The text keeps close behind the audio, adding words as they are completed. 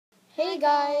Hey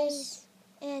guys,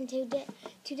 and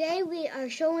today we are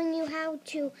showing you how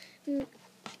to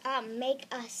make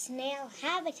a snail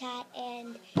habitat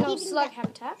and slug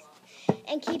habitat.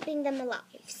 and keeping them alive.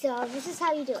 So this is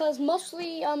how you do it. Because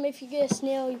mostly, if you get a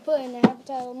snail, you put it in a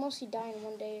habitat, it'll mostly die in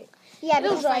one day. Yeah,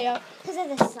 it'll dry up because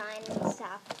of the sun and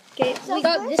stuff. Okay, so we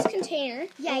got this container.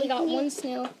 Yeah, we got one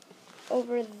snail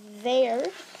over there,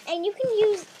 and you can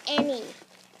use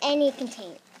any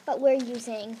container, but we're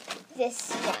using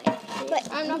this one. But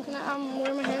I'm not gonna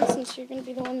wear my hands since you're gonna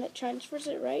be the one that transfers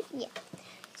it, right? Yeah.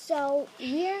 So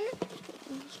you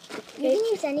can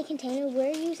use any container.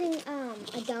 We're using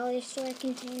a dollar store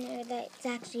container that's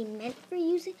actually meant for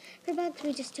using for bugs.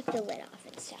 We just took the lid off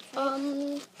and stuff.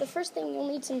 Right? The first thing you'll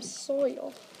need some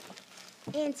soil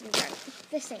and some dirt.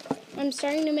 The same thing. I'm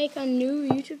starting to make a new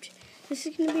YouTube. This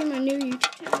is gonna be my new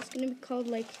YouTube channel. It's gonna be called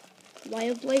like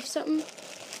Wildlife something.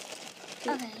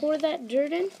 Okay. Pour that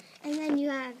dirt in. And then you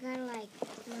gotta like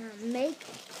make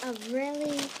a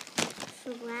really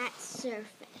flat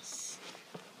surface.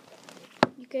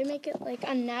 You can make it like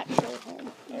a natural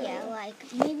home. Yeah,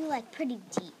 maybe pretty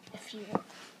deep if you want.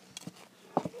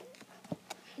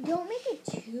 Don't make it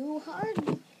too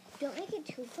hard. Don't make it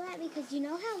too flat because you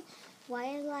know how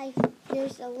wildlife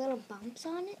there's a little bumps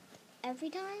on it every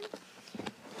time.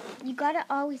 You gotta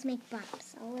always make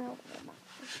bumps, a little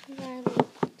bumps.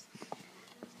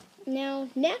 Now,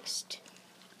 next,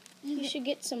 you should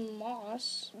get some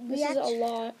moss. This is a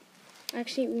lot.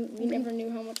 Actually, we never knew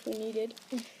how much we needed.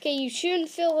 Okay, you shouldn't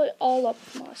fill it all up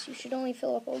with moss. You should only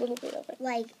fill up a little bit of it.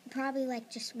 Probably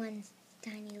just one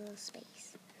tiny little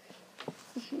space.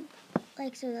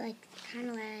 Kind of like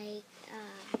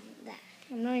that.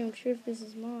 I'm not even sure if this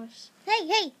is moss.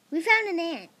 Hey, we found an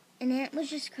ant. An ant was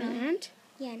just crawling. An ant?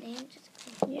 Yeah, an ant just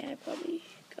crawling. Yeah, I probably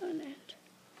got an ant.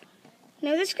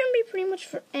 Now, this is going to be pretty much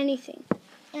for anything.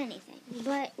 Anything.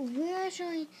 But we're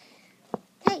showing...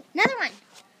 Hey, another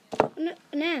one!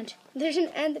 An ant. There's an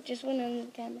ant that just went under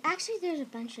the camera. Actually, there's a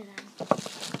bunch of them.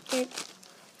 Okay.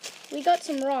 We got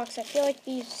some rocks. I feel like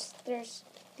these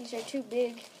are too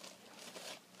big.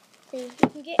 You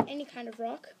can get any kind of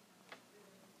rock.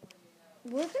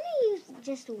 We're going to use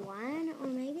just one, or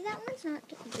maybe that one's not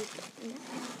too big.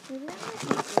 Maybe that one's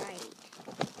not right.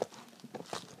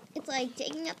 It's like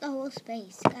taking up the whole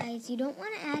space. Guys, you don't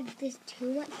want to add this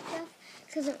too much stuff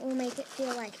because it will make it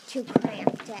feel too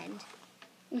cramped and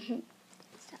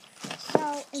stuff.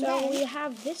 So then, we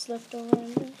have this left over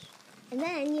in this. And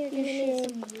then you're going to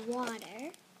need some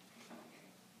water.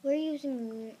 We're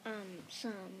using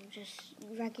some just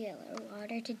regular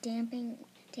water to dampen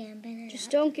it Just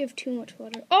up. don't give too much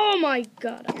water. Oh my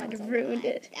god, I might have ruined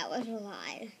it. That was a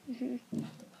lie.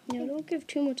 No, don't give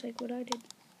too much like what I did.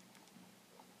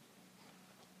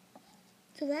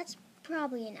 So that's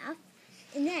probably enough.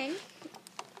 And then,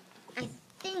 I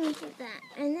think that,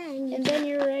 and then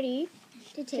you're ready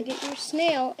to get your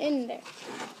snail in there.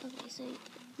 Okay, so,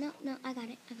 no, I got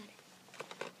it.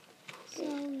 So,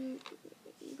 you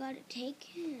gotta take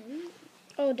him.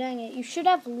 Oh, dang it. You should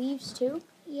have leaves too.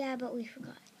 Yeah, but we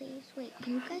forgot leaves. Wait,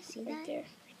 can you guys see that? Right there.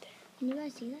 Can you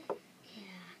guys see that?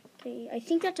 Yeah. Okay, I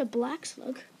think that's a black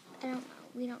slug. I don't know.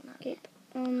 We don't know. Okay,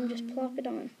 just plop it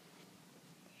on.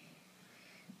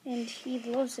 And he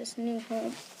loves this new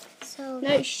home. So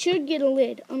now it should get a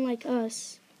lid, unlike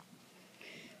us.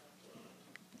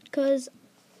 Because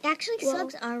actually,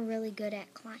 slugs are really good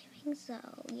at climbing. So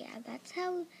yeah, that's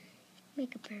how we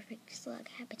make a perfect slug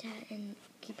habitat and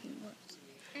keep them warm.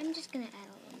 I'm just gonna add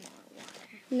a little more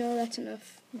water. No, that's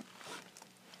enough. No.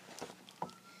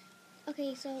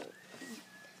 Okay, so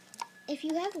if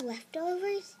you have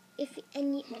leftovers. You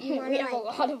want we have a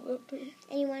lot of them.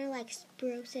 And you want to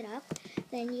spruce it up,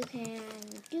 then you can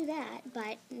do that.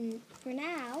 But for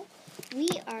now, we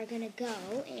are gonna go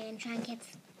and try and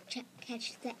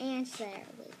catch the ants that are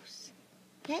loose.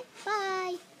 Okay,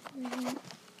 bye.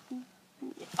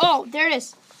 Oh, there it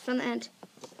is. Found the ant.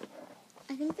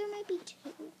 I think there might be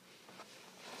two.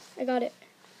 I got it.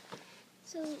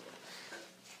 So,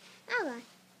 oh god.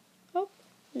 Oh,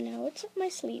 now it's up my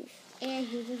sleeve. And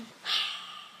he was.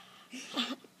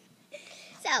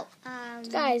 So,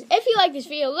 guys, if you like this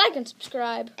video, like and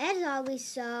subscribe. As always,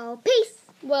 so peace.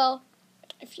 Well,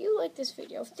 if you like this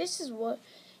video, if this is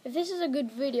a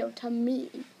good video to me,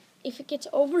 if it gets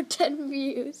over 10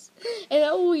 views in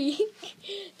a week,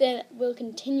 then we'll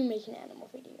continue making animal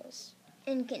videos.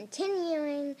 And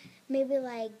continuing, maybe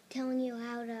telling you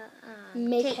how to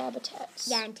make habitats.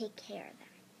 Yeah, and take care of them.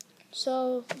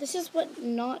 So this is what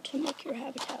not to make your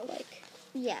habitat like.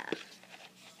 Yeah.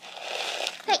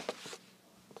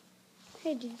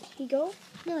 Hey, did he go?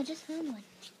 No, I just found one.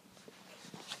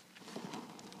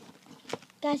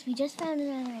 Guys, we just found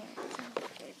another ant.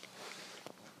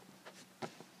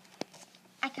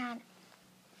 I got it.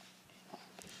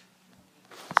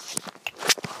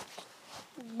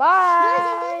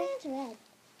 Bye. Guys, I got ants red.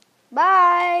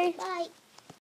 Bye. Bye.